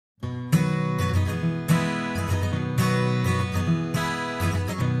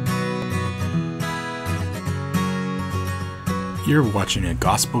You're watching a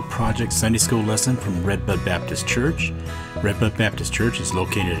Gospel Project Sunday School lesson from Redbud Baptist Church. Redbud Baptist Church is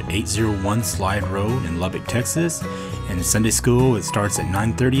located at 801 Slide Road in Lubbock, Texas. And Sunday school, it starts at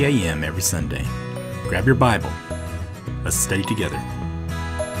 9:30 a.m. every Sunday. Grab your Bible. Let's study together.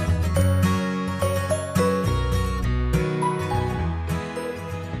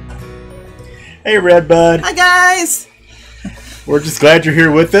 Hey Redbud. Hi guys. We're just glad you're here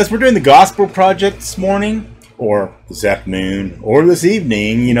with us. We're doing the Gospel Project this morning, or this afternoon, or this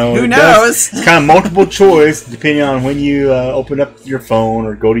evening. You know, who knows? It's kind of multiple choice depending on when you open up your phone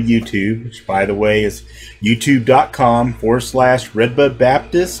or go to YouTube, which, by the way, is youtube.com/Redbud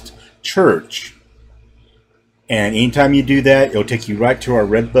Baptist Church. And anytime you do that, it'll take you right to our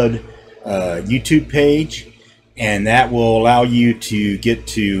Redbud YouTube page. And that will allow you to get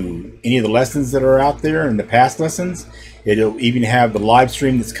to any of the lessons that are out there and the past lessons. It'll even have the live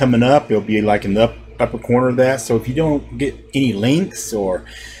stream that's coming up. It'll be like in the upper corner of that. So if you don't get any links or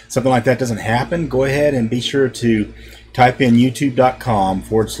something like that doesn't happen, go ahead and be sure to type in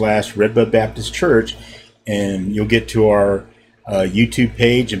youtube.com/Redbud Baptist Church, and you'll get to our YouTube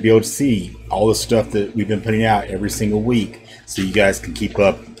page and be able to see all the stuff that we've been putting out every single week. So you guys can keep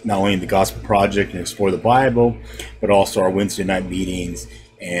up not only in the Gospel Project and explore the Bible, but also our Wednesday night meetings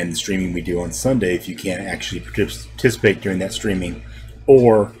and the streaming we do on Sunday if you can't actually participate during that streaming.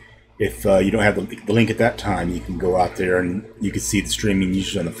 Or if you don't have the link at that time, you can go out there and you can see the streaming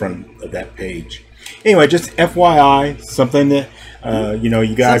usually on the front of that page. Anyway, just FYI, something that,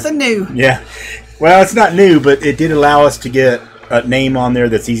 you guys... Something new. Yeah. Well, it's not new, but it did allow us to get a name on there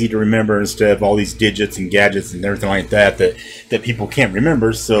that's easy to remember instead of all these digits and gadgets and everything like that that people can't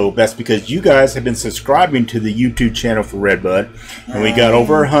remember. So that's because you guys have been subscribing to the YouTube channel for Redbud, and we got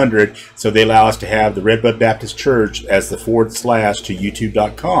over 100, so they allow us to have the Redbud Baptist Church as the / to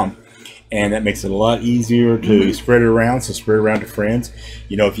youtube.com, and that makes it a lot easier to spread it around. So spread it around to friends.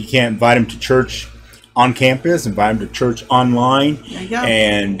 You know, if you can't invite them to church on campus, invite them to church online. There you go.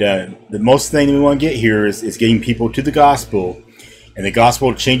 And the most thing we want to get here is getting people to the gospel, and the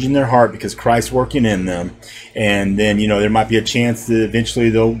gospel changing their heart because Christ's working in them. And then, there might be a chance that eventually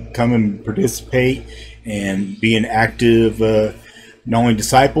they'll come and participate and be an active, not only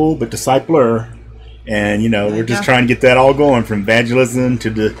disciple, but discipler. And, we're just trying to get that all going, from evangelism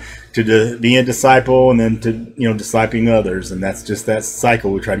to being a disciple, and then to, discipling others. And that's just that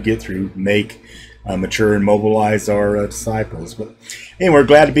cycle we try to get through, make mature and mobilize our disciples. But anyway, we're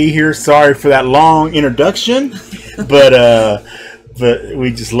glad to be here. Sorry for that long introduction, but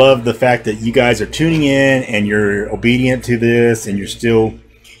we just love the fact that you guys are tuning in and you're obedient to this, and you're still,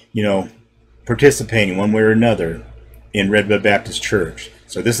 participating one way or another in Redbud Baptist Church.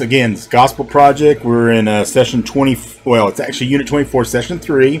 So this, again, is Gospel Project. We're in session 20. Well, it's actually Unit 24, Session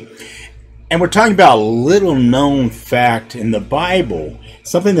 3. And we're talking about a little known fact in the Bible,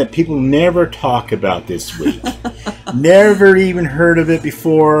 something that people never talk about this week. Never even heard of it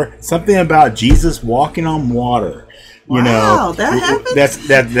before. Something about Jesus walking on water. Wow, that happened?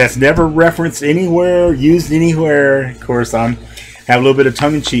 That's never referenced anywhere, used anywhere. Of course, I have a little bit of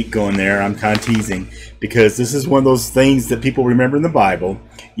tongue-in-cheek going there. I'm kind of teasing, because this is one of those things that people remember in the Bible.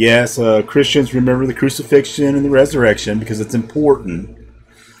 Yes, Christians remember the crucifixion and the resurrection because it's important.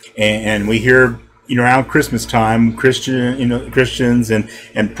 And we hear, around Christmas time, Christians and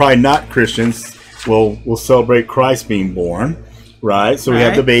probably not Christians will celebrate Christ being born. Right, so we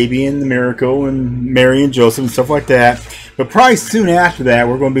have the baby and the miracle and Mary and Joseph and stuff like that. But probably soon after that,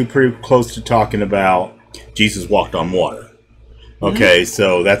 we're going to be pretty close to talking about Jesus walked on water. Okay,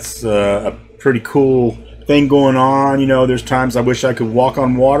 so that's a pretty cool thing going on. There's times I wish I could walk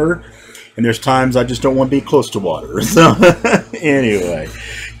on water, and there's times I just don't want to be close to water. So anyway,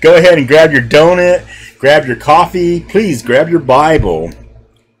 go ahead and grab your donut, grab your coffee, please grab your Bible,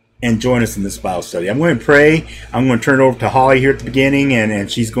 and join us in this Bible study. I'm going to pray. I'm going to turn it over to Holly here at the beginning, and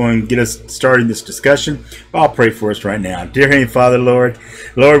she's going to get us started in this discussion. But I'll pray for us right now. Dear Heavenly Father, Lord,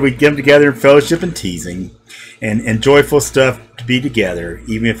 we come together in fellowship and teasing and joyful stuff to be together,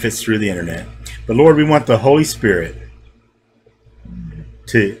 even if it's through the internet. But Lord, we want the Holy Spirit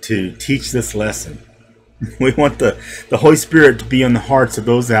to teach this lesson. We want the Holy Spirit to be on the hearts of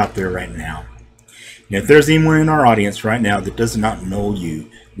those out there right now. And if there's anyone in our audience right now that does not know you,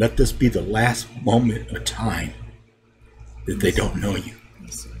 let this be the last moment of time that they don't know you.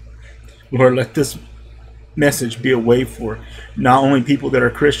 Lord, let this message be a way for not only people that are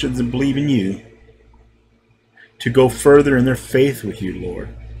Christians and believe in you to go further in their faith with you,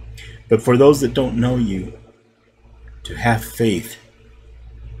 Lord, but for those that don't know you to have faith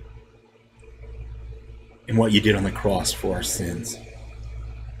in what you did on the cross for our sins,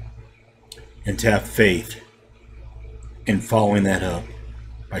 and to have faith and following that up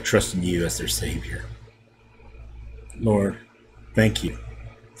by trusting you as their Savior. Lord, thank you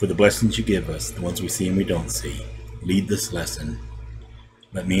for the blessings you give us, the ones we see and we don't see. Lead this lesson.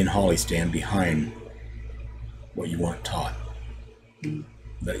 Let me and Holly stand behind what you want taught.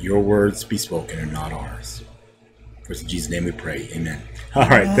 Let your words be spoken and not ours. For in Jesus' name we pray. Amen. All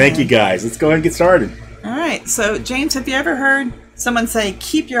right. Thank you, guys. Let's go ahead and get started. All right. So, James, have you ever heard someone say,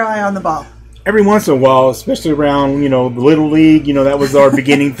 keep your eye on the ball? Every once in a while, especially around, the Little League, that was our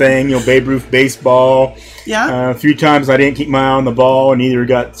beginning thing, Babe Ruth baseball. Yeah. A few times I didn't keep my eye on the ball and either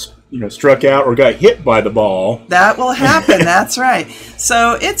got, struck out or got hit by the ball. That will happen. That's right.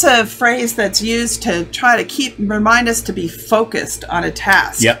 So it's a phrase that's used to try to remind us to be focused on a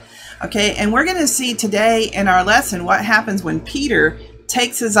task. Yep. Okay. And we're going to see today in our lesson what happens when Peter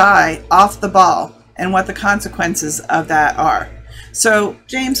takes his eye off the ball and what the consequences of that are. So,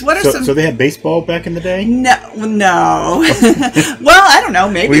 James, what are some... So they had baseball back in the day? No. Well, I don't know.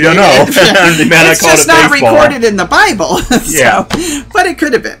 Maybe we don't know. It's just not recorded in the Bible. Yeah. But it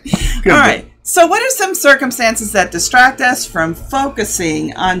could have been. All right. So what are some circumstances that distract us from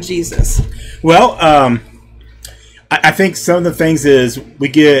focusing on Jesus? Well, I think some of the things is we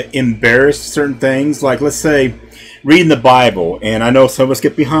get embarrassed certain things. Like, let's say, reading the Bible, and I know some of us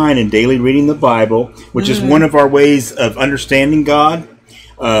get behind in daily reading the Bible, which is one of our ways of understanding God,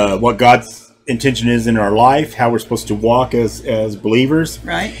 what God's intention is in our life, how we're supposed to walk as believers.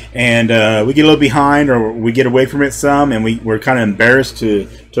 Right. And we get a little behind, or we get away from it some, and we're kind of embarrassed to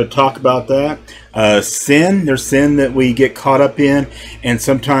talk about that. Sin, there's sin that we get caught up in, and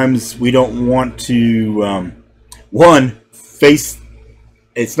sometimes we don't want to, face,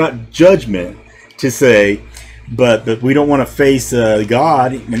 it's not judgment to say, but we don't want to face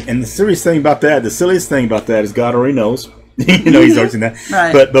God. And the serious thing about that, the silliest thing about that is God already knows. He's already seen that.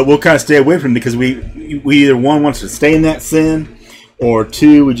 Right. But we'll kind of stay away from it because we either one wants to stay in that sin, or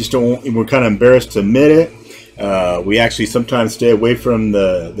two, we just don't. We're kind of embarrassed to admit it. We actually sometimes stay away from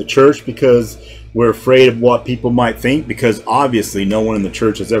the church because we're afraid of what people might think. Because obviously, no one in the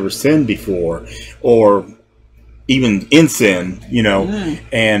church has ever sinned before, or even in sin,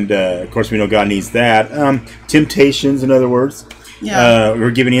 and of course we know God needs that. Temptations, in other words. Yeah.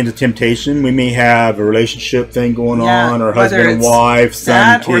 We're giving in to temptation. We may have a relationship thing going on, or husband and wife,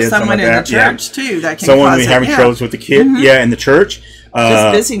 son, kids, or someone in like the church too that can someone cause having troubles with the kid. In the church.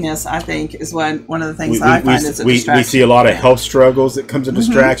 Just busyness, I think, is one of the things I find is a distraction. We see a lot of health struggles that comes a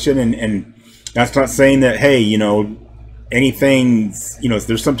distraction, and that's not saying that, hey, anything,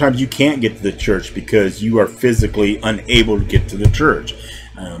 there's sometimes you can't get to the church because you are physically unable to get to the church.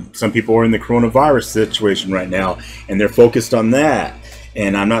 Some people are in the coronavirus situation right now, and they're focused on that.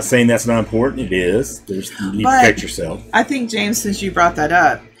 And I'm not saying that's not important. It is. You need to protect yourself. I think, James, since you brought that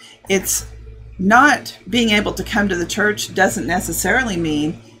up, it's not being able to come to the church doesn't necessarily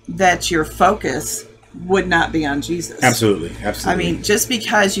mean that your focus would not be on Jesus. Absolutely. I mean, just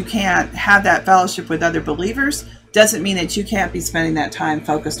because you can't have that fellowship with other believers doesn't mean that you can't be spending that time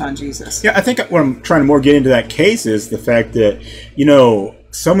focused on Jesus. Yeah, I think what I'm trying to more get into that case is the fact that,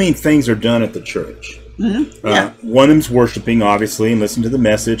 so many things are done at the church. One of them's worshiping, obviously, and listen to the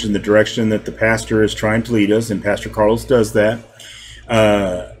message and the direction that the pastor is trying to lead us, and Pastor Carlos does that.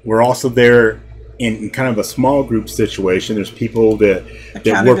 We're also there in kind of a small group situation. There's people that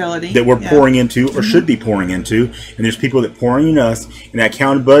we're pouring into, or should be pouring into, and there's people that pouring in us, and that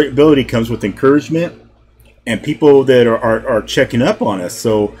accountability comes with encouragement and people that are checking up on us.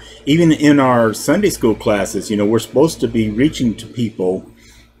 So even in our Sunday school classes, we're supposed to be reaching to people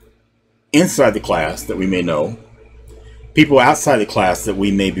inside the class that we may know, people outside the class that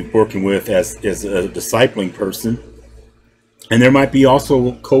we may be working with as a discipling person. And there might be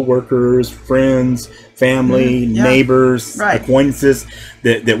also co-workers, friends, family, neighbors, acquaintances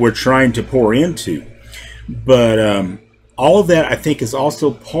that we're trying to pour into. But all of that, I think, is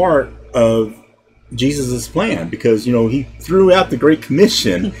also part of Jesus' plan, because, he threw out the Great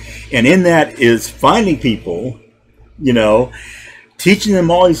Commission, and in that is finding people, teaching them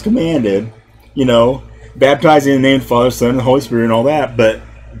all he's commanded, baptizing in the name of the Father, Son, and Holy Spirit, and all that. But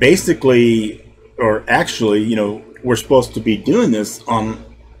basically, or actually, we're supposed to be doing this on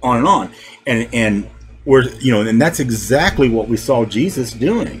and on, and we're and that's exactly what we saw Jesus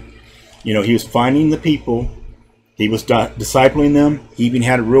doing. He was finding the people, he was discipling them. He even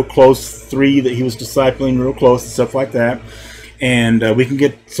had a real close 3 that he was discipling real close and stuff like that. And we can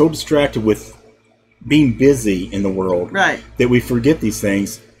get so distracted with being busy in the world that we forget these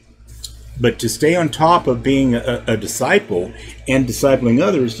things. But to stay on top of being a disciple and discipling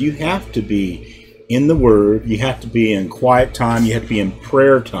others, you have to be in the Word, you have to be in quiet time, you have to be in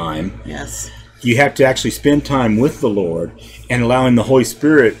prayer time. Yes. you have to actually spend time with the Lord and allowing the Holy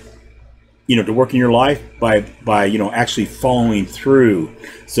Spirit, to work in your life by actually following through.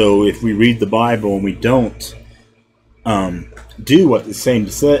 So if we read the Bible and we don't do what it's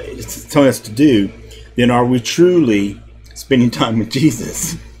telling us to do, then are we truly spending time with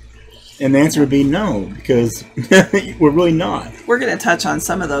Jesus? And the answer would be no, because we're really not. We're going to touch on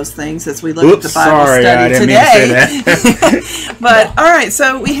some of those things as we look at the Bible sorry, I study didn't today. mean to say that. But all right,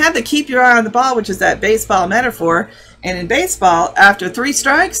 so we had to keep your eye on the ball, which is that baseball metaphor. And in baseball, after 3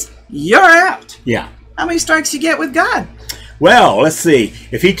 strikes, you're out. Yeah. How many strikes you get with God? Well, let's see.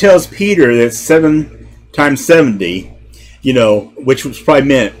 If he tells Peter that 7 times 70, which was probably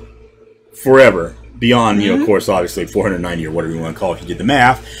meant forever, beyond, of course, obviously 490 or whatever you want to call it if you did the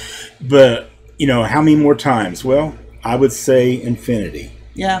math. But, how many more times? Well, I would say infinity.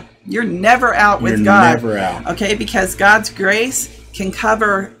 Yeah, you're never out with You're God. never out. Okay, because God's grace can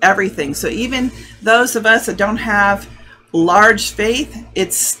cover everything. So even those of us that don't have large faith,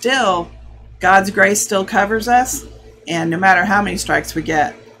 it's still, God's grace still covers us. And no matter how many strikes we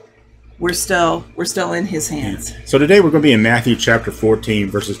get, we're still in his hands. So today we're going to be in Matthew chapter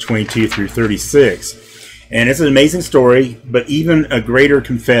 14, verses 22 through 36. And it's an amazing story, but even a greater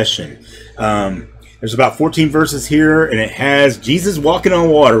confession. There's about 14 verses here, and it has Jesus walking on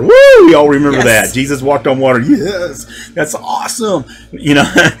water. Woo! We all remember that. Jesus walked on water. Yes! That's awesome!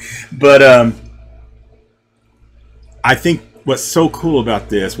 But I think what's so cool about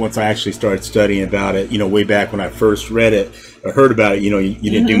this, once I actually started studying about it, way back when I first read it, or heard about it, you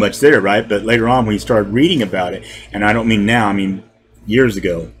didn't do much there, right? But later on when you started reading about it, and I don't mean now, I mean years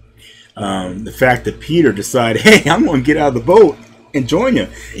ago, the fact that Peter decided, hey, I'm going to get out of the boat and join you.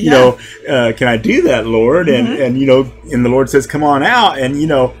 Can I do that, Lord? And and the Lord says, come on out. And he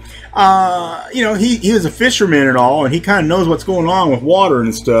was a fisherman and all, and he kind of knows what's going on with water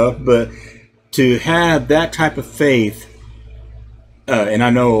and stuff. But to have that type of faith, and I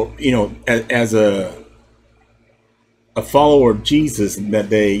know, as a follower of Jesus that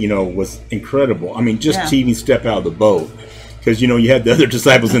day, was incredible. I mean, just to even step out of the boat. Because, you had the other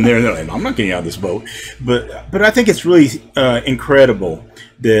disciples in there, and they're like, I'm not getting out of this boat. But I think it's really incredible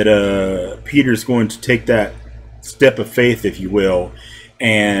that Peter's going to take that step of faith, if you will,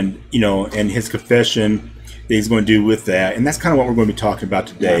 and, and his confession that he's going to do with that. And that's kind of what we're going to be talking about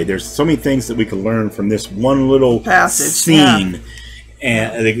today. Yeah. There's so many things that we can learn from this one little scene,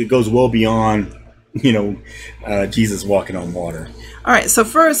 and it goes well beyond, Jesus walking on water. All right, so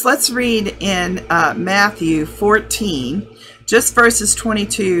first let's read in Matthew 14, just verses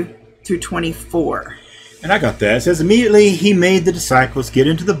 22 through 24. And I got that. It says, immediately he made the disciples get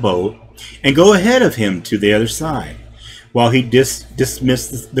into the boat and go ahead of him to the other side, while he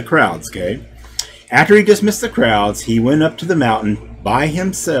dismissed the crowds, okay? After he dismissed the crowds, he went up to the mountain by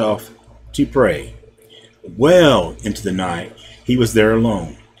himself to pray. Well into the night, he was there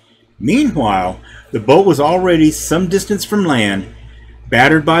alone. Meanwhile, the boat was already some distance from land,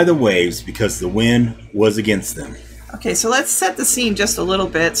 battered by the waves because the wind was against them. Okay, so let's set the scene just a little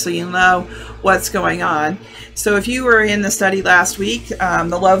bit so you know what's going on. So if you were in the study last week,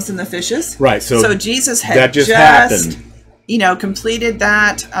 the loaves and the fishes. Right. So Jesus had that just happened. Completed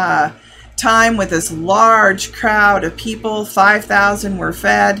that time with this large crowd of people. 5,000 were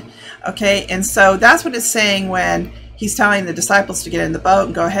fed. Okay, and so that's what it's saying when he's telling the disciples to get in the boat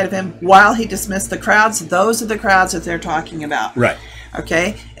and go ahead of him while he dismissed the crowds. Those are the crowds that they're talking about. Right.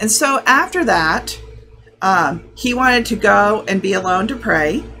 Okay, and so after that, he wanted to go and be alone to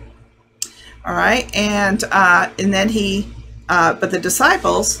pray. All right, and then but the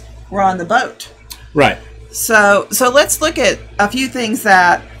disciples were on the boat. Right. So let's look at a few things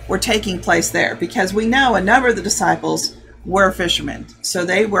that were taking place there, because we know a number of the disciples were fishermen, so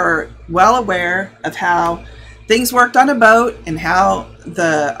they were well aware of how things worked on a boat and how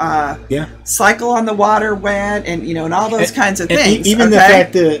the cycle on the water went, and all those kinds of things. Even the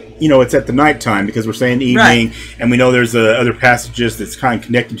fact that it's at the nighttime, because we're saying evening, right. And we know there's other passages that's kind of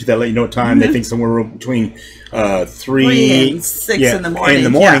connected to that. Let you know what time they think somewhere between 3 and 6 in the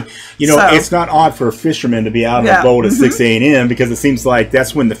morning. It's not odd for a fisherman to be out on a boat at 6 a.m. because it seems like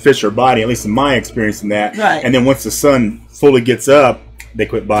that's when the fish are biting. At least in my experience in that. Right. And then once the sun fully gets up, they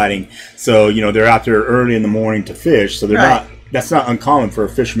quit biting. So, they're out there early in the morning to fish. So they're not, that's not uncommon for a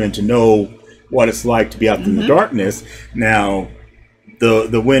fisherman to know what it's like to be out in the darkness. Now,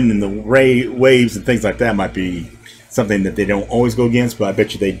 the wind and the waves and things like that might be something that they don't always go against, but I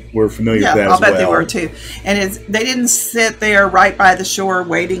bet you they were familiar with that as well. I'll bet they were too. And they didn't sit there right by the shore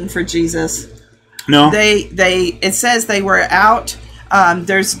waiting for Jesus. No. It says they were out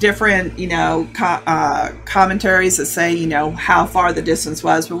There's different, commentaries that say, how far the distance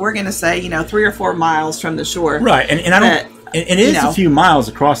was, but we're going to say, 3 or 4 miles from the shore. Right, and I don't. And it is a few miles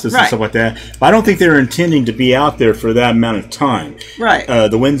across this and stuff like that, but I don't think they're intending to be out there for that amount of time. Right.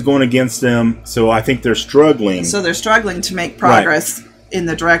 The wind's going against them, so I think they're struggling. So they're struggling to make progress in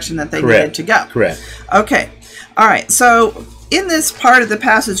the direction that they needed to go. Correct. Okay. All right. So in this part of the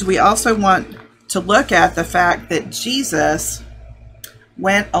passage, we also want to look at the fact that Jesus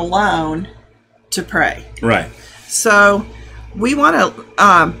went alone to pray. Right. So we want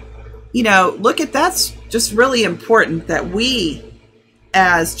to, look at that's just really important that we,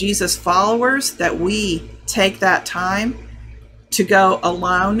 as Jesus followers, that we take that time to go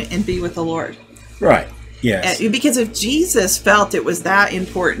alone and be with the Lord. Right. Yes. Because if Jesus felt it was that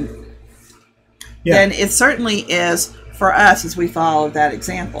important, then it certainly is for us as we follow that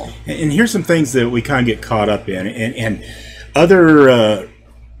example. And here's some things that we kind of get caught up in, and other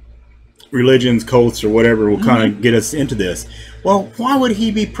religions, cults, or whatever will kind of get us into this. Well, why would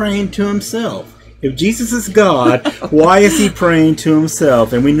he be praying to himself? If Jesus is God, why is he praying to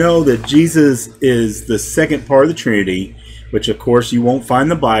himself? And we know that Jesus is the second part of the Trinity, which of course you won't find in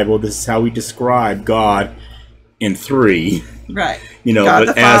the Bible. This is how we describe God in 3. Right. but God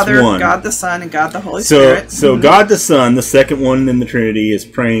the Father, as one. God the Son, and God the Holy Spirit. So God the Son, the second one in the Trinity, is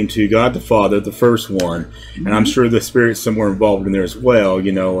praying to God the Father, the first one. And I'm sure the Spirit's somewhere involved in there as well,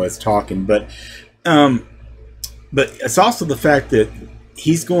 as talking. But it's also the fact that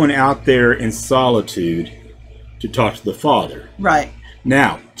he's going out there in solitude to talk to the Father. Right.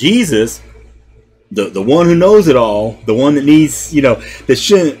 Now, Jesus, the one who knows it all, the one that needs, that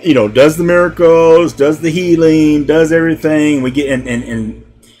shouldn't, does the miracles, does the healing, does everything. We get and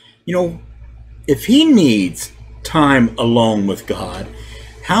if he needs time alone with God,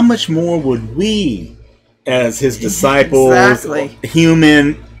 how much more would we, as his disciples,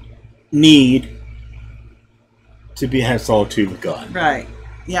 human, need to have solitude with God? Right.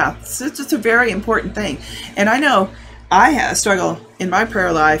 Yeah. So it's just a very important thing. And I know I struggle in my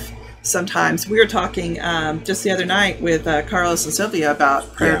prayer life sometimes. We were talking just the other night with Carlos and Sylvia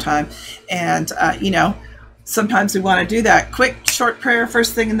about prayer time. And, sometimes we want to do that quick, short prayer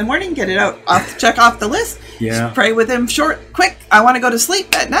first thing in the morning, get it out, check off the list. Yeah. Pray with him short, quick. I want to go to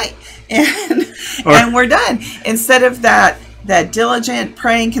sleep at night. And we're done. Instead of that diligent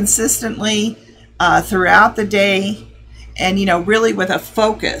praying consistently throughout the day, and really with a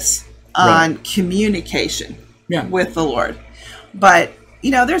focus on communication with the Lord. But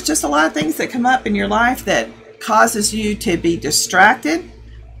there's just a lot of things that come up in your life that causes you to be distracted,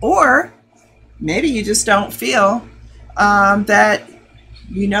 or maybe you just don't feel that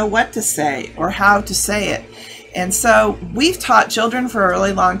you know what to say or how to say it. And so we've taught children for a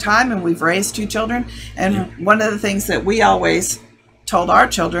really long time, and we've raised 2 children. And one of the things that we always told our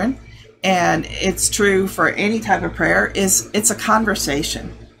children, and it's true for any type of prayer, is it's a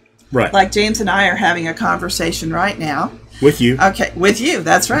conversation. Right. Like James and I are having a conversation right now. With you. Okay, with you.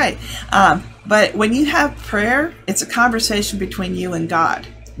 That's right. But when you have prayer, it's a conversation between you and God.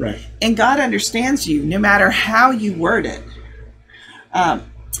 Right. And God understands you no matter how you word it.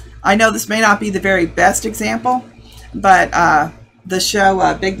 I know this may not be the very best example, but the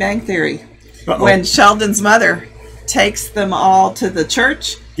show Big Bang Theory, when Sheldon's mother takes them all to the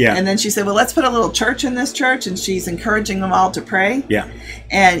church. Yeah. And then she said, well, let's put a little church in this church. And she's encouraging them all to pray. Yeah.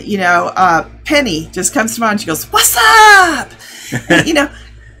 And, Penny just comes to mind. She goes, what's up? And,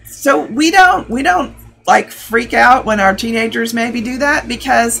 so we don't like freak out when our teenagers maybe do that,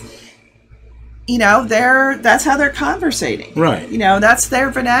 because, that's how they're conversating. Right. That's their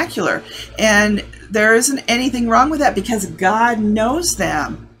vernacular. And there isn't anything wrong with that, because God knows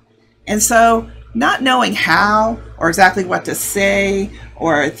them. And so not knowing how or exactly what to say,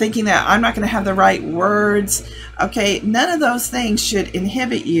 or thinking that I'm not going to have the right words, none of those things should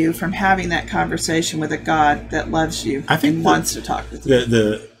inhibit you from having that conversation with a God that loves you and wants to talk with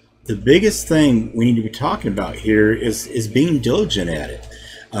you. The biggest thing we need to be talking about here is being diligent at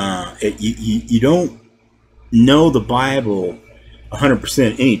it. You don't know the Bible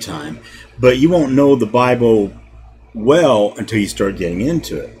 100% anytime, but you won't know the Bible well until you start getting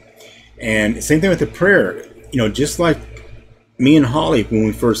into it. And same thing with the prayer. Just like me and Holly, when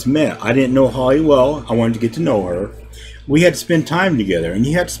we first met, I didn't know Holly well. I wanted to get to know her. We had to spend time together, and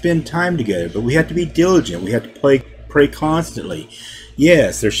you had to spend time together, but we had to be diligent. We had to pray constantly.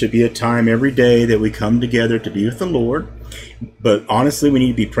 Yes, there should be a time every day that we come together to be with the Lord, but honestly, we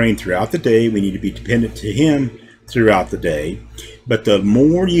need to be praying throughout the day. We need to be dependent to Him throughout the day. But the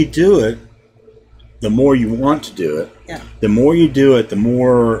more you do it, the more you want to do it. Yeah. The more you do it, the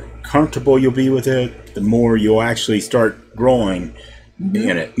more comfortable you'll be with it, the more you'll actually start growing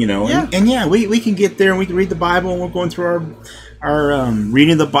in it, you know. Yeah. And yeah, we can get there and we can read the Bible, and we're going through our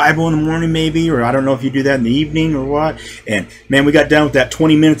reading the Bible in the morning maybe, or I don't know if you do that in the evening or what. And man, we got done with that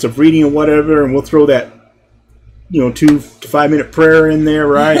 20 minutes of reading or whatever, and we'll throw that 2 to 5 minute prayer in there,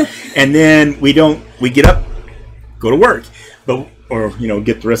 right? And then we get up, go to work, or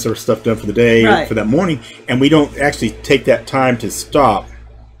get the rest of our stuff done for the day, right, for that morning, and we don't actually take that time to stop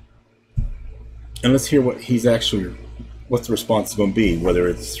and let's hear what's the response going to be, whether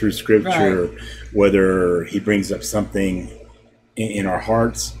it's through scripture, right, or whether he brings up something in our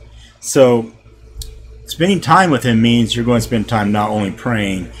hearts. So spending time with him means you're going to spend time not only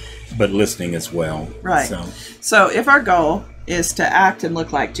praying but listening as well. Right. So if our goal is to act and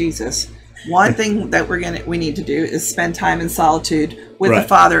look like Jesus, one thing that we need to do is spend time in solitude with right, the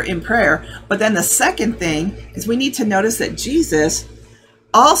Father in prayer. But then the second thing is we need to notice that Jesus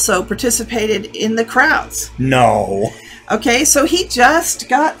also participated in the crowds. No. Okay, so he just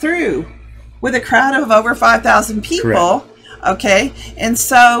got through with a crowd of over 5,000 people. Correct. Okay, and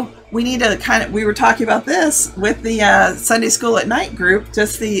so we need to we were talking about this with the Sunday School at Night group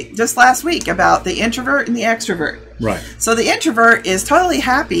just last week about the introvert and the extrovert. Right. So the introvert is totally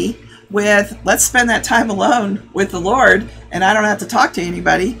happy with, let's spend that time alone with the Lord and I don't have to talk to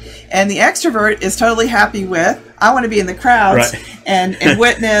anybody. And the extrovert is totally happy with, I want to be in the crowds, right, and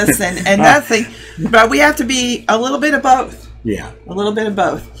witness and that thing. But we have to be a little bit of both. Yeah. A little bit of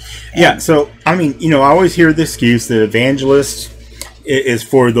both. And yeah. So, I mean, I always hear the excuse that evangelist is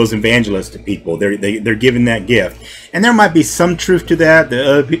for those evangelistic people. They're given that gift. And there might be some truth to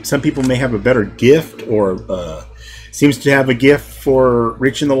that. Some people may have a better gift or seems to have a gift for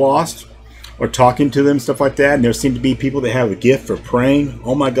reaching the lost or talking to them, stuff like that. And there seem to be people that have a gift for praying.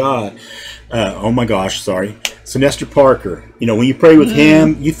 Oh my gosh, sorry. So Nestor Parker, when you pray with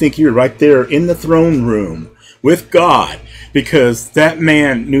him, you think you're right there in the throne room with God, because that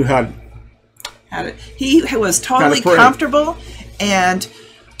man knew how to. He was totally comfortable and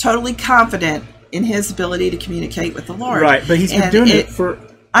totally confident in his ability to communicate with the Lord. Right, but he's been doing it for.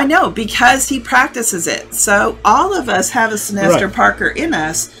 I know, because he practices it. So all of us have a Nestor right, Parker in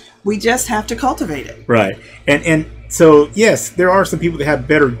us. We just have to cultivate it. Right. And so, yes, there are some people that have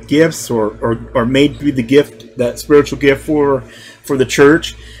better gifts or made to be the gift, that spiritual gift for the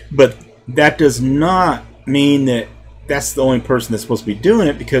church. But that does not mean that that's the only person that's supposed to be doing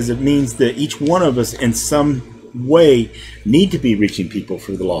it, because it means that each one of us in some way need to be reaching people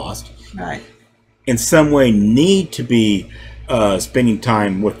for the lost. Right. In some way need to be spending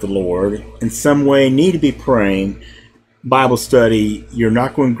time with the Lord. In some way need to be praying. Bible study. You're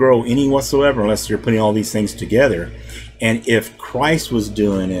not going to grow any whatsoever unless you're putting all these things together. And if Christ was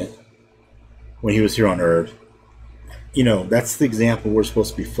doing it when he was here on earth, that's the example we're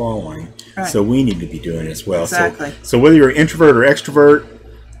supposed to be following. Right. So we need to be doing it as well. Exactly. So whether you're an introvert or extrovert,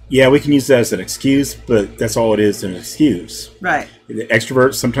 yeah, we can use that as an excuse, but that's all it is, an excuse. Right. The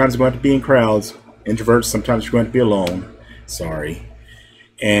extroverts sometimes are going to be in crowds. Introverts sometimes are going to be alone. Sorry.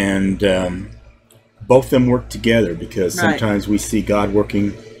 And both of them work together, because sometimes we see God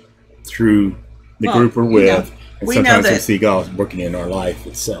working through the group we're with, and sometimes we see God working in our life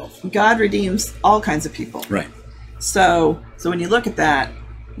itself. God redeems all kinds of people. Right. So when you look at that,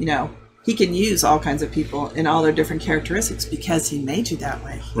 he can use all kinds of people in all their different characteristics because he made you that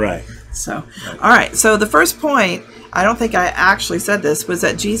way. Right. So, all right. So the first point, I don't think I actually said this, was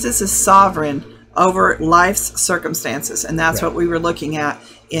that Jesus is sovereign over life's circumstances, and that's what we were looking at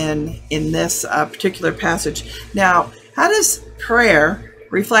in this particular passage. Now, how does prayer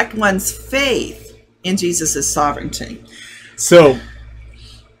reflect one's faith in Jesus' sovereignty? So,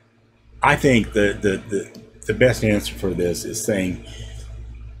 I think the best answer for this is saying,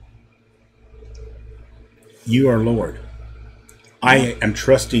 "You are Lord. I am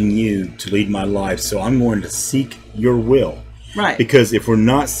trusting you to lead my life, so I'm going to seek your will." Right. Because if we're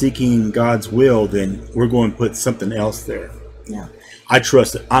not seeking God's will, then we're going to put something else there. Yeah. I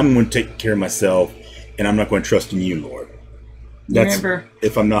trust that I'm going to take care of myself, and I'm not going to trust in you, Lord. That's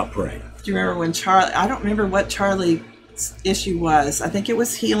if I'm not praying. Do you remember when Charlie, I don't remember what Charlie's issue was. I think it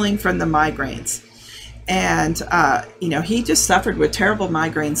was healing from the migraines. And, he just suffered with terrible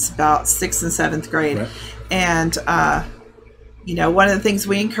migraines about 6th and 7th grade. Right. And, one of the things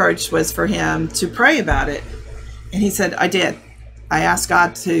we encouraged was for him to pray about it. And he said, I did. I asked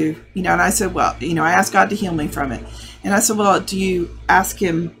God to, and I said, well, I asked God to heal me from it. And I said, well, do you ask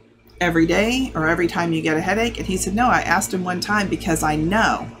him every day or every time you get a headache? And he said, no, I asked him one time because I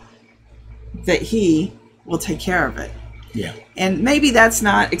know that he will take care of it. Yeah. And maybe that's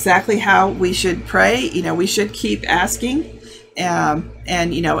not exactly how we should pray. We should keep asking, and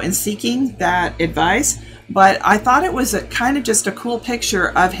in seeking that advice. But I thought it was a kind of just a cool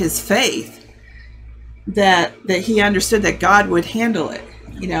picture of his faith, that he understood that God would handle it,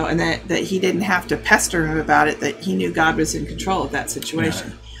 and that he didn't have to pester him about it, that he knew God was in control of that situation.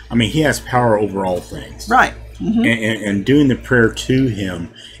 Yeah. I mean, he has power over all things. Right. Mm-hmm. And doing the prayer to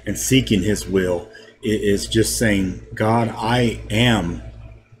him and seeking his will is just saying, God, I am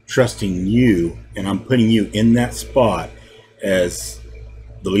trusting you, and I'm putting you in that spot as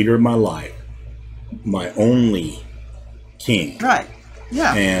the leader of my life, my only king. Right.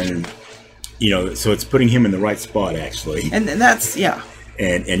 Yeah. And, so it's putting him in the right spot, actually. And that's, yeah.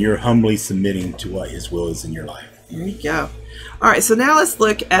 And you're humbly submitting to what his will is in your life. There you go. All right, so now let's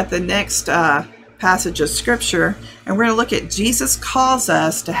look at the next passage of Scripture, and we're going to look at Jesus calls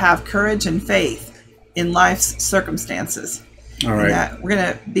us to have courage and faith in life's circumstances. All right. We're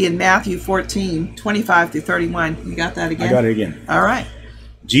going to be in Matthew 14, 25 through 31. You got that again? I got it again. All right.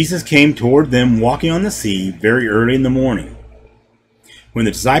 Jesus came toward them walking on the sea very early in the morning. When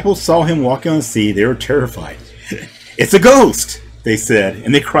the disciples saw him walking on the sea, they were terrified. "It's a ghost," they said,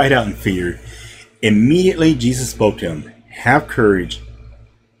 and they cried out in fear. Immediately Jesus spoke to them. "Have courage.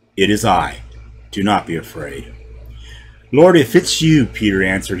 It is I. Do not be afraid." "Lord, if it's you," Peter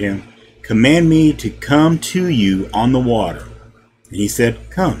answered him, "command me to come to you on the water." And he said,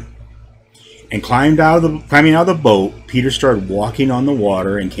 "Come." And climbing out of the boat, Peter started walking on the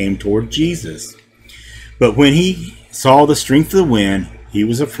water and came toward Jesus. But when he saw the strength of the wind, he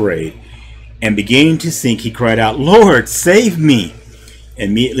was afraid, and beginning to sink, he cried out, "Lord, save me!"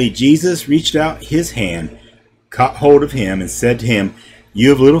 Immediately Jesus reached out his hand, caught hold of him, and said to him,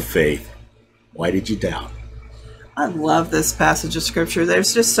 "You have little faith. Why did you doubt?" I love this passage of Scripture.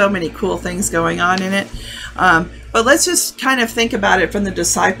 There's just so many cool things going on in it. But let's just kind of think about it from the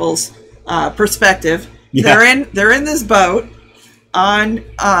disciples' perspective. Yeah. They're in this boat on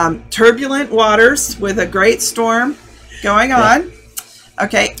turbulent waters with a great storm going on. Yeah.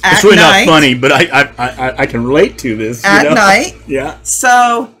 Okay, at it's really night, not funny, but I can relate to this. At night. Yeah.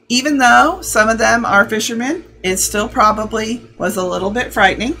 So even though some of them are fishermen, it still probably was a little bit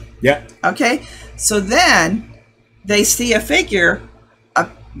frightening. Yeah. Okay, so then they see a figure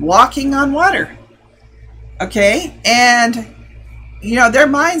walking on water. Okay, and their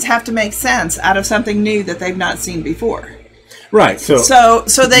minds have to make sense out of something new that they've not seen before. Right. So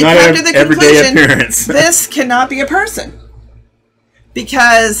they come to the conclusion appearance. This cannot be a person,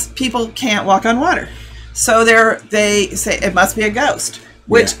 because people can't walk on water. So they say it must be a ghost,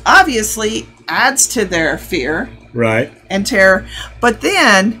 which obviously adds to their fear, right, and terror. But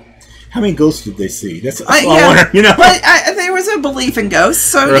then, how many ghosts did they see? That's I wonder, But there was a belief in ghosts,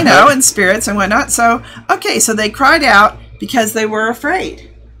 so right. And spirits and whatnot. So so they cried out because they were afraid.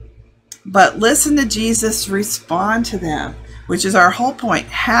 But listen to Jesus respond to them, which is our whole point.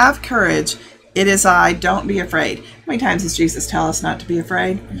 Have courage. It is I. Don't be afraid. How many times does Jesus tell us not to be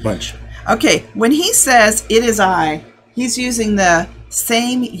afraid? A bunch. Okay, when he says it is I, he's using the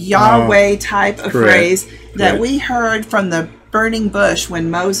same Yahweh type of phrase that we heard from the burning bush when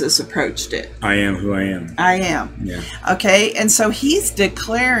Moses approached it. I am who I am. I am. Yeah. Okay, and so he's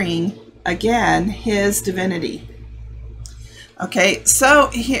declaring again his divinity. Okay, so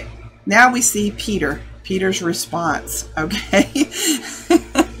here, now we see Peter's response. Okay.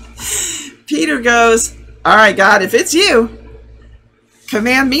 Peter goes, "All right, God, if it's you,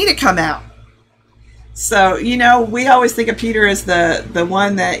 command me to come out." So, we always think of Peter as the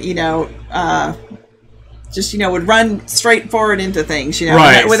one that, would run straight forward into things,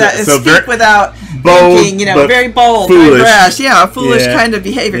 right. without bold, thinking, very bold, foolish. very brash, foolish kind of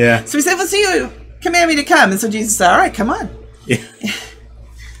behavior. Yeah. So he said, "Well, it's you, command me to come." And so Jesus said, "All right, come on." Yeah.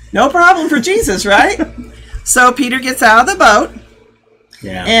 No problem for Jesus, right? So Peter gets out of the boat,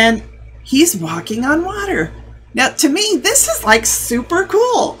 and he's walking on water. Now, to me, this is like super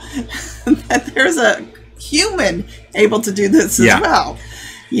cool that there's a human able to do this as well.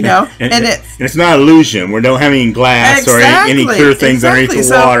 And it's not illusion. We don't have any glass or any clear things underneath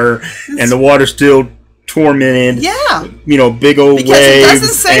the water, and the water's still tormented. Yeah. Big old because waves it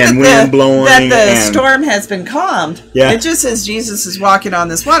doesn't say and that wind blowing. That the storm has been calmed. Yeah. It just says Jesus is walking on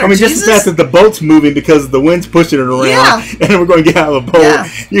this water. I mean, just the fact that the boat's moving because the wind's pushing it around, and we're going to get out of the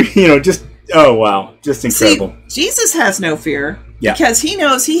boat. Just, oh, wow. Just incredible. See, Jesus has no fear because he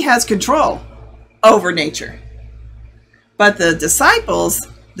knows he has control over nature. But the disciples,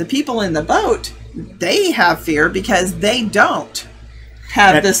 the people in the boat, they have fear because they don't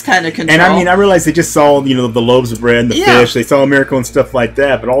have this kind of control. And I realize they just saw, the loaves of bread and the fish. They saw a miracle and stuff like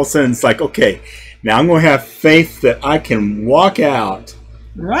that. But all of a sudden, it's like, okay, now I'm going to have faith that I can walk out.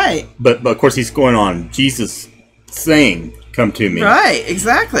 Right. But of course, he's going on Jesus saying, come to me. Right,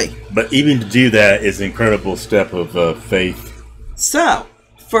 exactly. But even to do that is an incredible step of faith. So,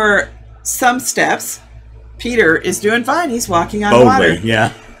 for some steps, Peter is doing fine. He's walking on Boldly, water.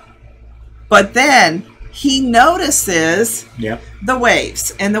 yeah. But then he notices Yep. the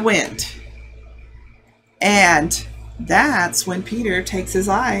waves and the wind. And that's when Peter takes his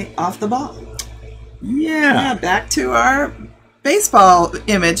eye off the ball. Yeah, back to our baseball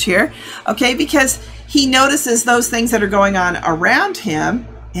image here. Okay, because he notices those things that are going on around him,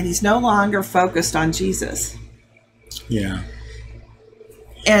 and he's no longer focused on Jesus. Yeah.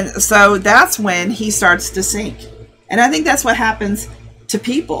 And so that's when he starts to sink. And I think that's what happens to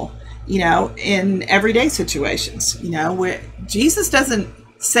people, in everyday situations. Where Jesus doesn't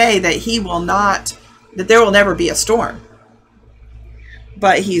say that that there will never be a storm.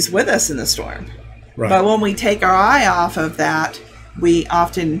 But he's with us in the storm. Right. But when we take our eye off of that, we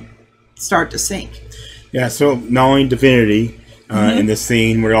often start to sink. Yeah, so knowing divinity in this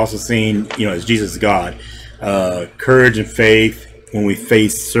scene, we're also seeing, as Jesus is God, courage and faith when we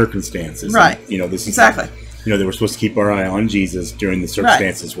face circumstances. Right. And, this is exactly. That we're supposed to keep our eye on Jesus during the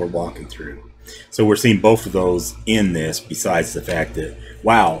circumstances we're walking through. So we're seeing both of those in this, besides the fact that,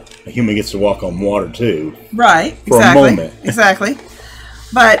 wow, a human gets to walk on water too. Right. For exactly. a moment. Exactly.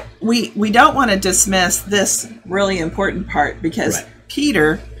 But we don't want to dismiss this really important part, because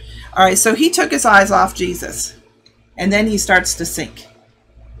Peter, all right, so he took his eyes off Jesus, and then he starts to sink.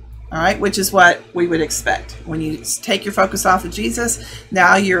 All right, which is what we would expect. When you take your focus off of Jesus,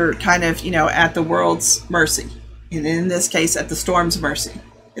 now you're kind of, at the world's mercy. And in this case, at the storm's mercy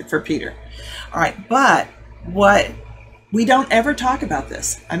for Peter. All right, but we don't ever talk about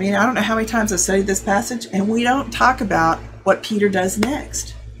this. I mean, I don't know how many times I've studied this passage, and we don't talk about what Peter does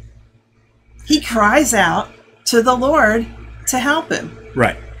next. He cries out to the Lord to help him.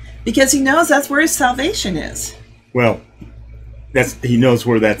 Right. Because he knows that's where his salvation is. Well, he knows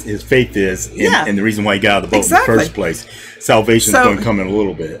where his faith is, and the reason why he got out of the boat in the first place. Salvation's going to come in a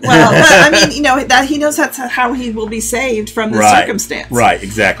little bit. Well, that he knows that's how he will be saved from the circumstance. Right,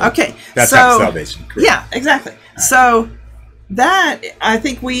 exactly. Okay, that's how salvation. Correct. Yeah, exactly. So that, I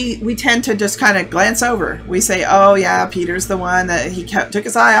think we tend to just kind of glance over. We say, oh yeah, Peter's the one that took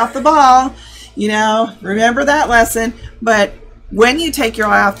his eye off the ball. Remember that lesson. But when you take your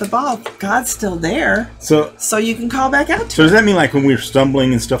eye off the ball, God's still there. So you can call back out to So does that mean, like, when we're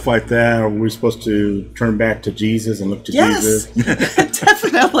stumbling and stuff like that, are we supposed to turn back to Jesus and look to Jesus?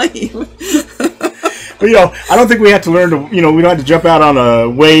 Definitely. But, I don't think we have to learn to, we don't have to jump out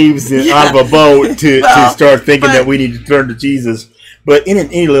on waves out of a boat to start thinking that we need to turn to Jesus. But in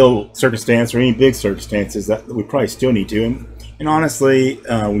any little circumstance or any big circumstances, that we probably still need to. And honestly,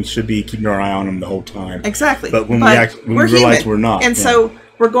 we should be keeping our eye on them the whole time. Exactly. But when we realize we're not. And so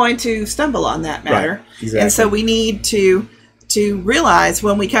we're going to stumble on that matter. Right. Exactly. And so we need to realize,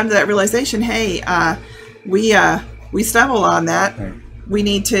 when we come to that realization, hey, we stumble on that. Right. We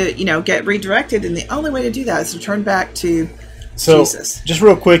need to, get redirected. And the only way to do that is to turn back to Jesus. Just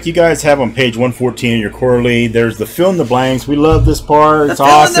real quick, you guys have on page 114 in your quarterly, there's the fill in the blanks. We love this part. It's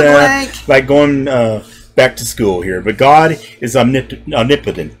awesome. Like going back to school here. But God is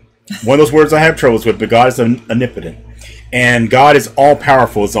omnipotent. One of those words I have troubles with, but God is omnipotent. And God is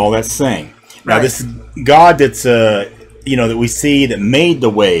all-powerful is all that's saying. Now, this God that's, that we see that made the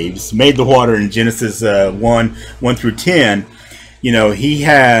waves, made the water in Genesis 1 through 10,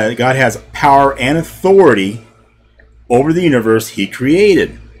 God has power and authority over the universe he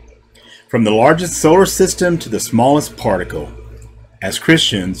created. From the largest solar system to the smallest particle. As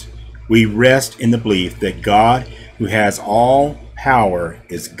Christians, we rest in the belief that God, who has all power,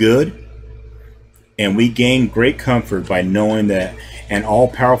 is good, and we gain great comfort by knowing that an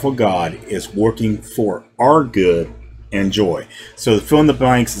all-powerful God is working for our good and joy. So the fill in the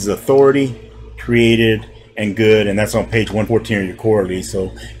blanks is authority, created, and good, and that's on page 114 of your quarterly.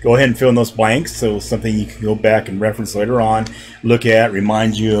 So go ahead and fill in those blanks. So something you can go back and reference later on, look at,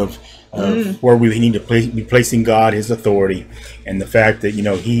 remind you of where we need to be placing God, his authority, and the fact that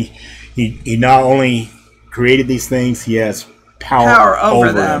he not only created these things, he has power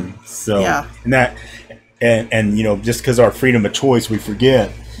over them. So and just because our freedom of choice, we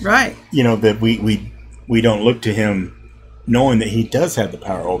forget that we don't look to him knowing that he does have the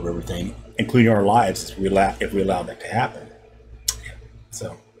power over everything, including our lives, if we allow that to happen.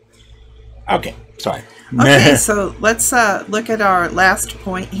 So okay, sorry. Okay, so let's look at our last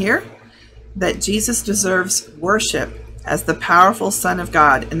point here, that Jesus deserves worship as the powerful Son of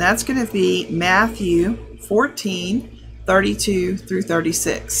God. And that's going to be Matthew 14:32 through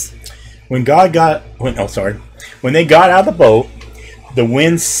 36. When they got out of the boat, the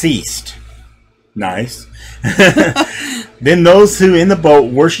wind ceased. Nice. Then those who in the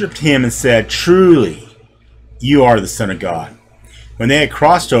boat worshipped him and said, "Truly, you are the Son of God." When they had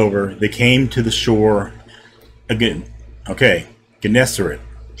crossed over, they came to the shore again. Okay, Gennesaret.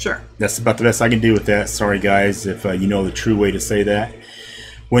 Sure. That's about the best I can do with that. Sorry, guys, if you know the true way to say that.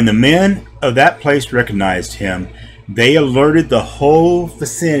 When the men of that place recognized him, they alerted the whole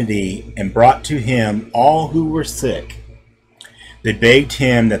vicinity and brought to him all who were sick. They begged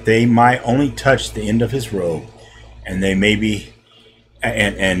him that they might only touch the end of his robe, and they may be,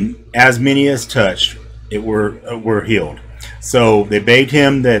 and as many as touched it were healed. So they begged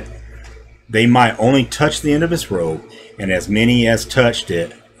him that they might only touch the end of his robe, and as many as touched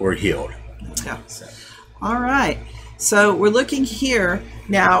it were healed. Yeah. All right. So we're looking here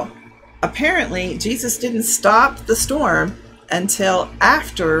now. Apparently, Jesus didn't stop the storm until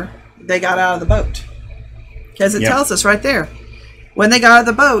after they got out of the boat, because it tells us right there, when they got out of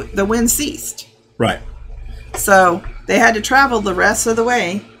the boat, the wind ceased. Right. So they had to travel the rest of the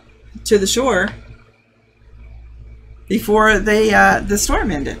way to the shore before the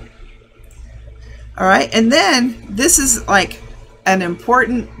storm ended. All right, and then this is like an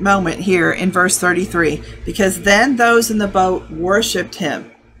important moment here in verse 33, because then those in the boat worshipped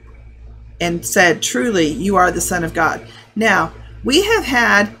him and said, "Truly, you are the Son of God." Now, we have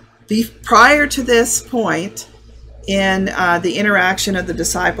had, prior to this point in the interaction of the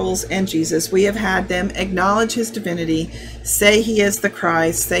disciples and Jesus, we have had them acknowledge his divinity, say he is the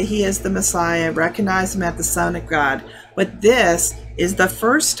Christ, say he is the Messiah, recognize him as the Son of God. But this is the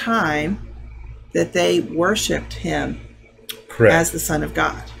first time that they worshipped him as the Son of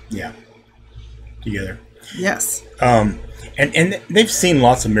God. Yeah. Together. Yes. And they've seen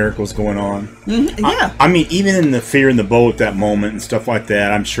lots of miracles going on. Mm-hmm. Yeah. I mean, even in the fear in the boat at that moment and stuff like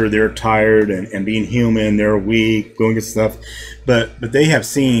that, I'm sure they're tired and being human, they're weak, going to stuff. But they have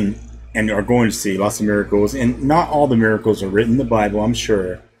seen and are going to see lots of miracles. And not all the miracles are written in the Bible, I'm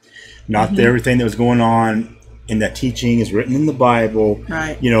sure. Not everything that was going on in that teaching is written in the Bible.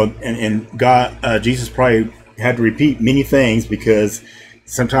 Right. You know, and God, Jesus probably had to repeat many things, because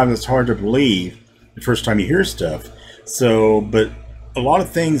sometimes it's hard to believe the first time you hear stuff. So, but a lot of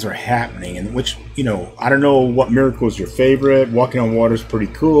things are happening, and which, you know, I don't know what miracle is your favorite. Walking on water is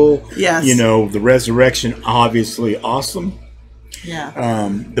pretty cool. Yes. You know, the resurrection, obviously awesome. Yeah.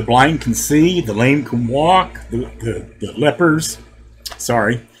 The blind can see, the lame can walk, the lepers.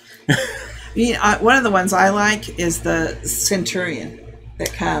 Sorry. One of the ones I like is the centurion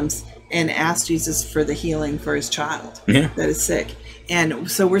that comes and asks Jesus for the healing for his child that is sick. And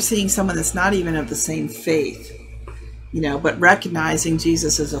so we're seeing someone that's not even of the same faith, you know, but recognizing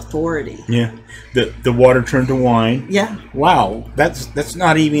Jesus' authority. Yeah. The water turned to wine. Yeah. Wow. That's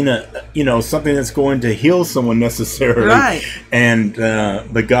not even something that's going to heal someone necessarily. Right. And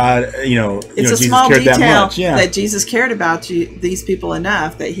but God, it's a Jesus small cared detail that much. Yeah. that Jesus cared about these people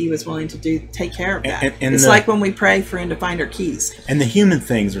enough that he was willing to take care of that. And it's like when we pray for him to find our keys. And the human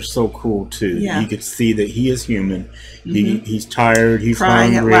things are so cool too. Yeah. You could see that he is human. He's tired. He's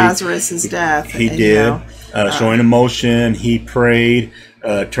crying hungry. at Lazarus' death. He did. Showing emotion. He prayed.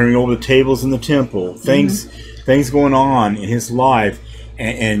 Turning over the tables in the temple. Things going on in his life,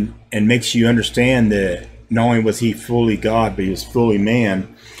 and makes you understand that not only was he fully God, but he was fully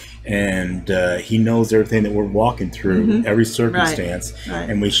man, and he knows everything that we're walking through, every circumstance, Right.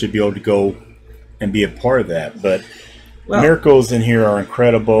 and we should be able to go and be a part of that. But miracles in here are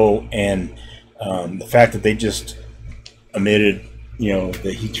incredible, and the fact that they just admitted,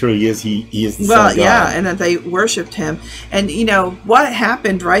 that he truly is, he is the Son of God. Yeah, and that they worshipped him. And, what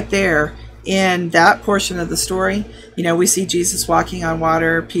happened right there in that portion of the story, we see Jesus walking on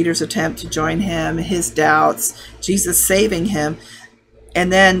water, Peter's attempt to join him, his doubts, Jesus saving him,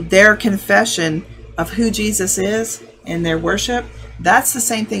 and then their confession of who Jesus is and their worship. That's the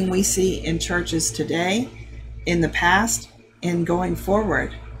same thing we see in churches today, in the past, and going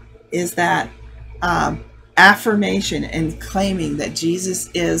forward, is that affirmation and claiming that Jesus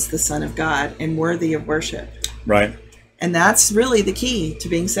is the Son of God and worthy of worship. Right. And that's really the key to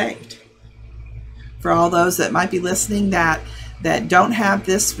being saved. For all those that might be listening that don't have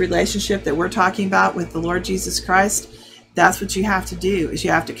this relationship that we're talking about with the Lord Jesus Christ, that's what you have to do, is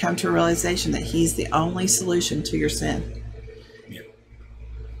you have to come to a realization that he's the only solution to your sin. Yeah.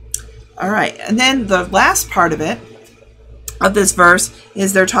 All right. And then the last part of this verse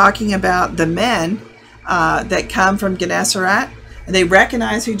is they're talking about the men that come from Gennesaret, and they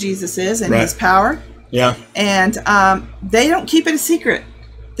recognize who Jesus is and his power. Yeah. And they don't keep it a secret.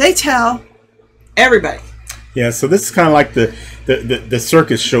 They tell everybody. Yeah, so this is kind of like the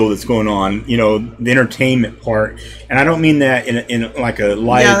circus show that's going on, the entertainment part, and I don't mean that in like a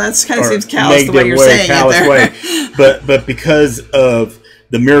light, Yeah, that's kind of or seems callous the way you're negative saying callous it way, but because of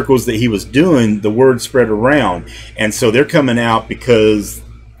the miracles that he was doing, the word spread around, and so they're coming out because,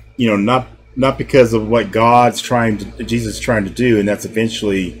 not because of what Jesus is trying to do, and that's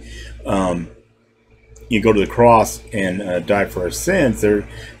eventually, you go to the cross and die for our sins. They're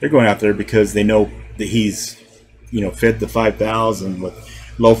going out there because they know that he's fed the 5,000 with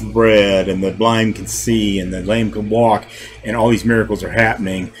loaf of bread, and the blind can see, and the lame can walk, and all these miracles are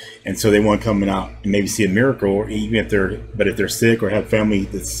happening, and so they want to come out and maybe see a miracle, even if they're sick or have family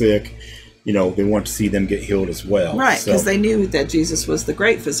that's sick, they want to see them get healed as well. Right, because they knew that Jesus was the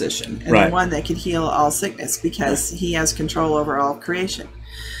great physician and Right. the one that could heal all sickness because he has control over all creation.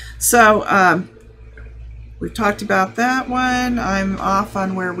 So we've talked about that one. I'm off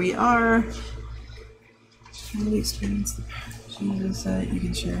on where we are. How do you experience the power of Jesus so you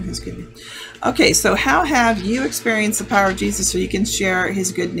can share his good news? Okay, so how have you experienced the power of Jesus so you can share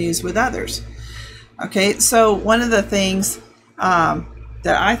his good news with others? Okay, so one of the things that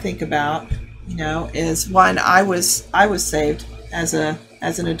I think about, is one, I was saved as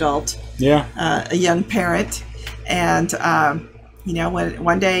an adult, a young parent, and when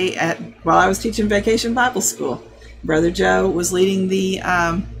one day while I was teaching Vacation Bible School, Brother Joe was leading the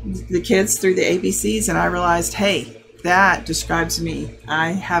kids through the ABCs, and I realized, hey, that describes me.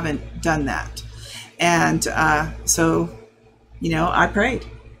 I haven't done that, and so I prayed,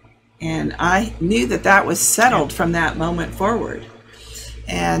 and I knew that was settled from that moment forward,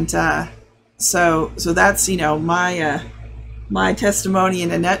 and so that's my testimony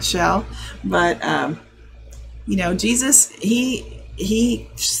in a nutshell. But Jesus, he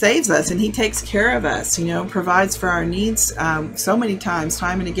saves us, and he takes care of us, provides for our needs. So many times,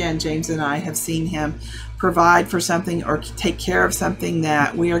 time and again, James and I have seen him provide for something or take care of something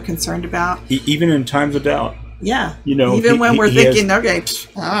that we are concerned about. Even in times of doubt. Yeah. Even when we're thinking, okay,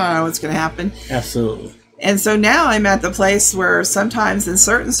 I don't know what's going to happen. Absolutely. And so now I'm at the place where sometimes in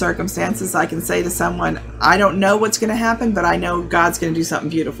certain circumstances I can say to someone, I don't know what's going to happen, but I know God's going to do something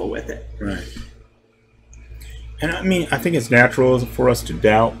beautiful with it. Right. And I think it's natural for us to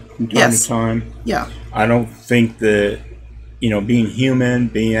doubt from time to time. Yeah. I don't think that, being human,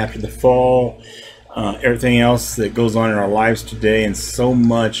 being after the fall, everything else that goes on in our lives today, and so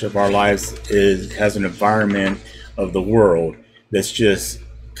much of our lives has an environment of the world that's just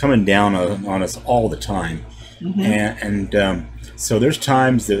coming down on us all the time. Mm-hmm. And so there's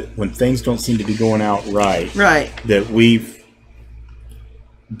times that when things don't seem to be going out right, that we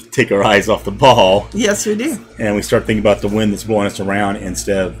take our eyes off the ball. Yes, we do. And we start thinking about the wind that's blowing us around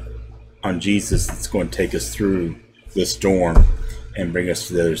instead of on Jesus that's going to take us through the storm and bring us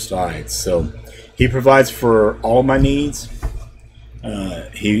to the other side. So he provides for all my needs.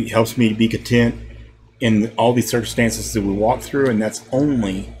 He helps me to be content in all these circumstances that we walk through, and that's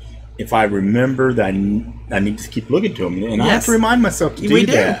only if I remember that I need to keep looking to him. And I have to remind myself to do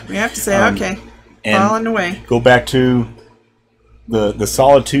that. We have to say, okay, falling away. Go back to the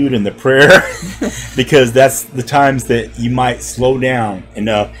solitude and the prayer, because that's the times that you might slow down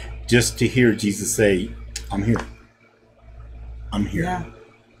enough just to hear Jesus say, I'm here. I'm here. Yeah.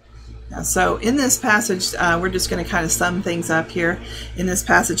 So in this passage, we're just going to kind of sum things up here. In this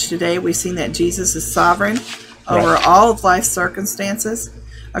passage today, we've seen that Jesus is sovereign over all of life's circumstances.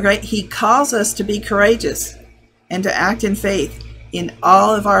 Okay, he calls us to be courageous and to act in faith in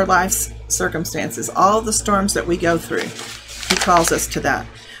all of our life's circumstances, all the storms that we go through. He calls us to that.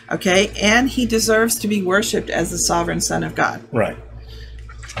 Okay, and he deserves to be worshipped as the sovereign Son of God. Right.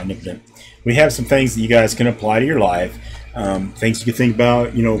 We have some things that you guys can apply to your life. Things you can think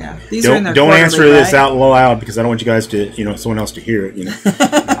about. Don't answer this out loud, because I don't want you guys to, someone else to hear it.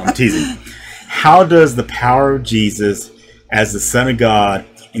 I'm teasing. How does the power of Jesus as the Son of God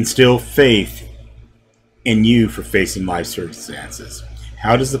instill faith in you for facing life circumstances?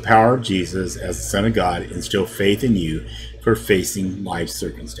 How does the power of Jesus as the Son of God instill faith in you for facing life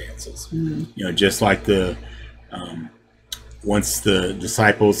circumstances? Just like once the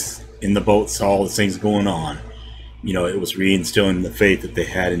disciples in the boat saw all the things going on, it was reinstilling the faith that they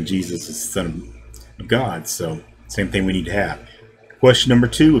had in Jesus as the Son of God. So same thing we need to have. Question number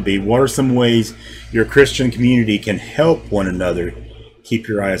 2 would be, what are some ways your Christian community can help one another keep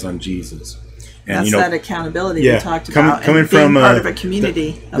your eyes on Jesus? And, that's that accountability we talked about, coming and being from part of a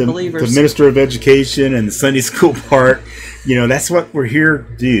community of believers. The minister of education and the Sunday school part, that's what we're here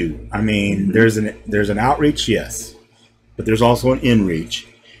to do. There's an outreach, yes, but there's also an in-reach.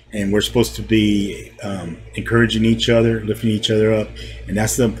 And we're supposed to be encouraging each other, lifting each other up. And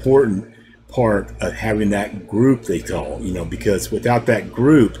that's the important part of having that group they call, because without that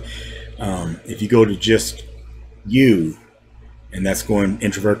group, if you go to just you, and that's going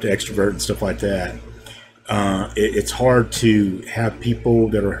introvert to extrovert and stuff like that, it's hard to have people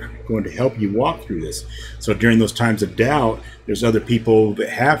that are going to help you walk through this. So during those times of doubt, there's other people that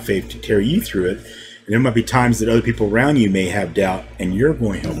have faith to carry you through it. And there might be times that other people around you may have doubt, and you're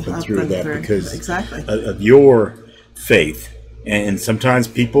going to help them through that because of your faith. And sometimes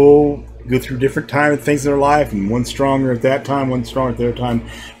people go through different times and things in their life, and one's stronger at that time, one's stronger at their time.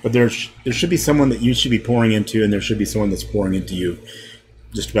 But there should be someone that you should be pouring into, and there should be someone that's pouring into you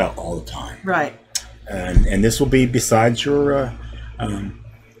just about all the time. Right. And this will be besides your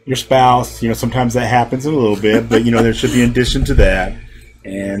spouse. Sometimes that happens a little bit, but there should be in addition to that.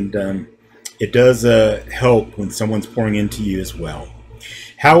 And it does help when someone's pouring into you as well.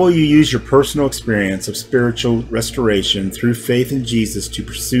 How will you use your personal experience of spiritual restoration through faith in Jesus to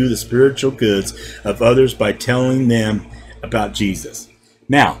pursue the spiritual goods of others by telling them about Jesus?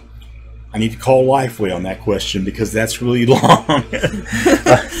 Now, I need to call Lifeway on that question because that's really long.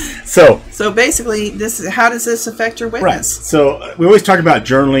 So basically, how does this affect your witness? Right. So we always talk about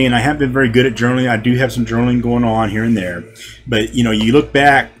journaling, and I haven't been very good at journaling. I do have some journaling going on here and there. But, you look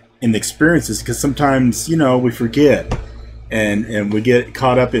back in the experiences because sometimes, we forget. And we get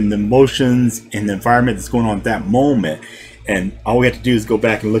caught up in the emotions and the environment that's going on at that moment. And all we have to do is go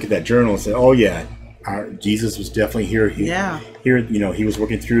back and look at that journal and say, oh, yeah, Jesus was definitely here. Here, he was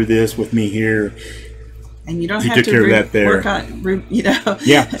working through this with me here. And you don't have to work on,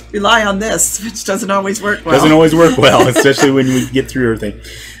 rely on this, which doesn't always work well. Doesn't always work well, especially when we get through everything.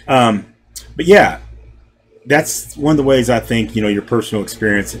 But yeah, that's one of the ways I think, your personal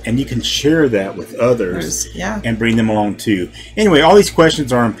experience, and you can share that with others and bring them along too. Anyway, all these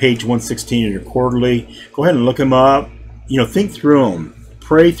questions are on page 116 of your quarterly. Go ahead and look them up. Think through them,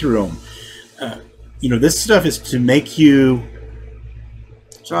 pray through them. This stuff is to make you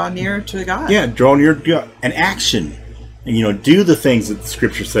draw near to God. Yeah, draw near to God. And action. And, do the things that the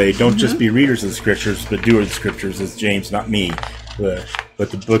scriptures say. Don't just be readers of the scriptures, but doers of the scriptures, as James, not me, but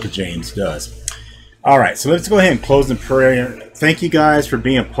the book of James does. All right, so let's go ahead and close in prayer. Thank you guys for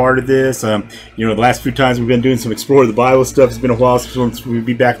being a part of this. The last few times we've been doing some Explore the Bible stuff. It's been a while since we'll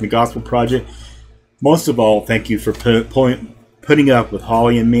be back in the Gospel Project. Most of all, thank you for putting up with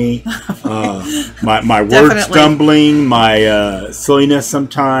Holly and me. My word stumbling, my silliness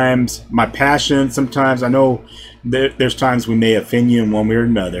sometimes, my passion sometimes. I know there's times we may offend you in one way or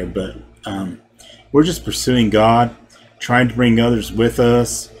another, but we're just pursuing God, trying to bring others with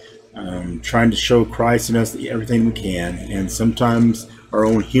us. Trying to show Christ in us everything we can, and sometimes our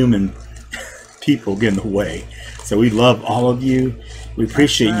own human people get in the way. So we love all of you. We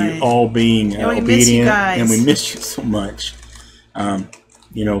appreciate you all being obedient, and we miss you so much.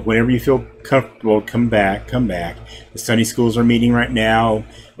 Whenever you feel comfortable, come back. The Sunday schools are meeting right now.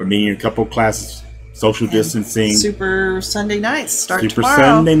 We're meeting in a couple of classes, social distancing. Super Sunday nights start tomorrow. Super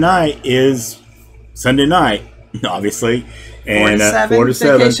Sunday night is Sunday night, obviously. And 4 to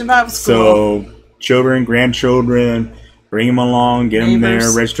 7. Vacation Bible School. So children, grandchildren, bring them along, get them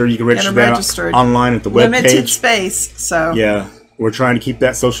there, register. You can register that online at the web page. Limited space, so. Yeah, we're trying to keep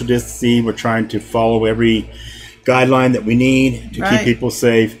that social distancing. We're trying to follow every guideline that we need to keep people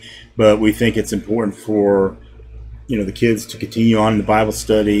safe. But we think it's important for the kids to continue on in the Bible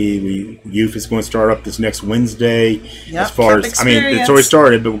study. Youth is going to start up this next Wednesday. Yep, as far as it's already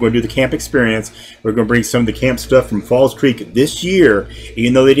started, but we're going to do the camp experience. We're going to bring some of the camp stuff from Falls Creek this year,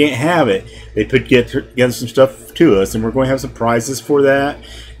 even though they didn't have it. They put together some stuff to us, and we're going to have some prizes for that.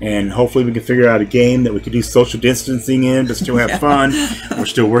 And hopefully we can figure out a game that we could do social distancing in, but still have fun. We're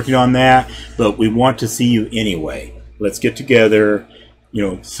still working on that, but we want to see you anyway. Let's get together,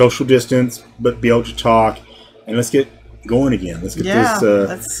 social distance, but be able to talk. And let's get going again. Let's get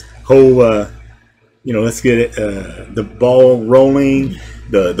this whole, let's get the ball rolling,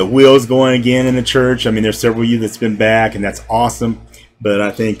 the wheels going again in the church. I mean, there's several of you that's been back, and that's awesome. But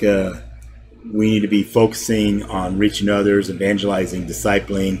I think we need to be focusing on reaching others, evangelizing,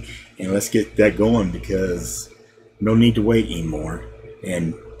 discipling, and let's get that going because no need to wait anymore.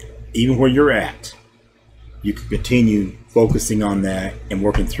 And even where you're at, you can continue focusing on that and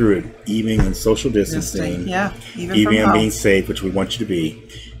working through it, even in social distancing, even in being safe, which we want you to be,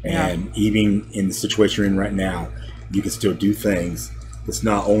 and even in the situation you're in right now, you can still do things that's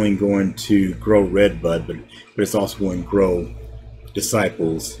not only going to grow Redbud, but it's also going to grow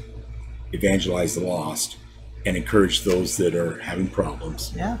disciples, evangelize the lost, and encourage those that are having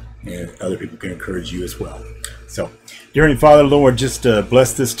problems. And other people can encourage you as well. So, dear Heavenly Father, Lord, just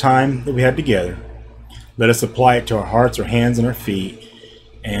bless this time that we had together. Let us apply it to our hearts, our hands, and our feet.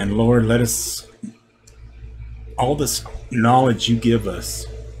 And Lord, let us, all this knowledge you give us,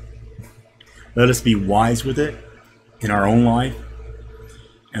 let us be wise with it in our own life,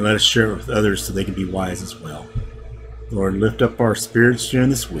 and let us share it with others so they can be wise as well. Lord, lift up our spirits during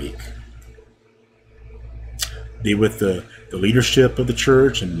this week. Be with the leadership of the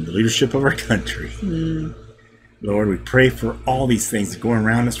church and the leadership of our country. Lord, we pray for all these things going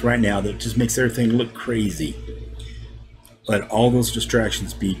around us right now that just makes everything look crazy. Let all those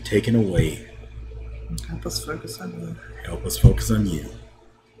distractions be taken away. Help us focus on you. Help us focus on you.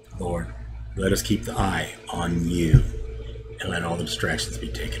 Lord, let us keep the eye on you and let all the distractions be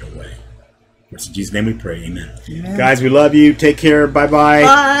taken away. In Jesus' name we pray. Amen. Amen. Guys, we love you. Take care. Bye-bye.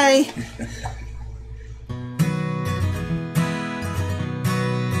 Bye.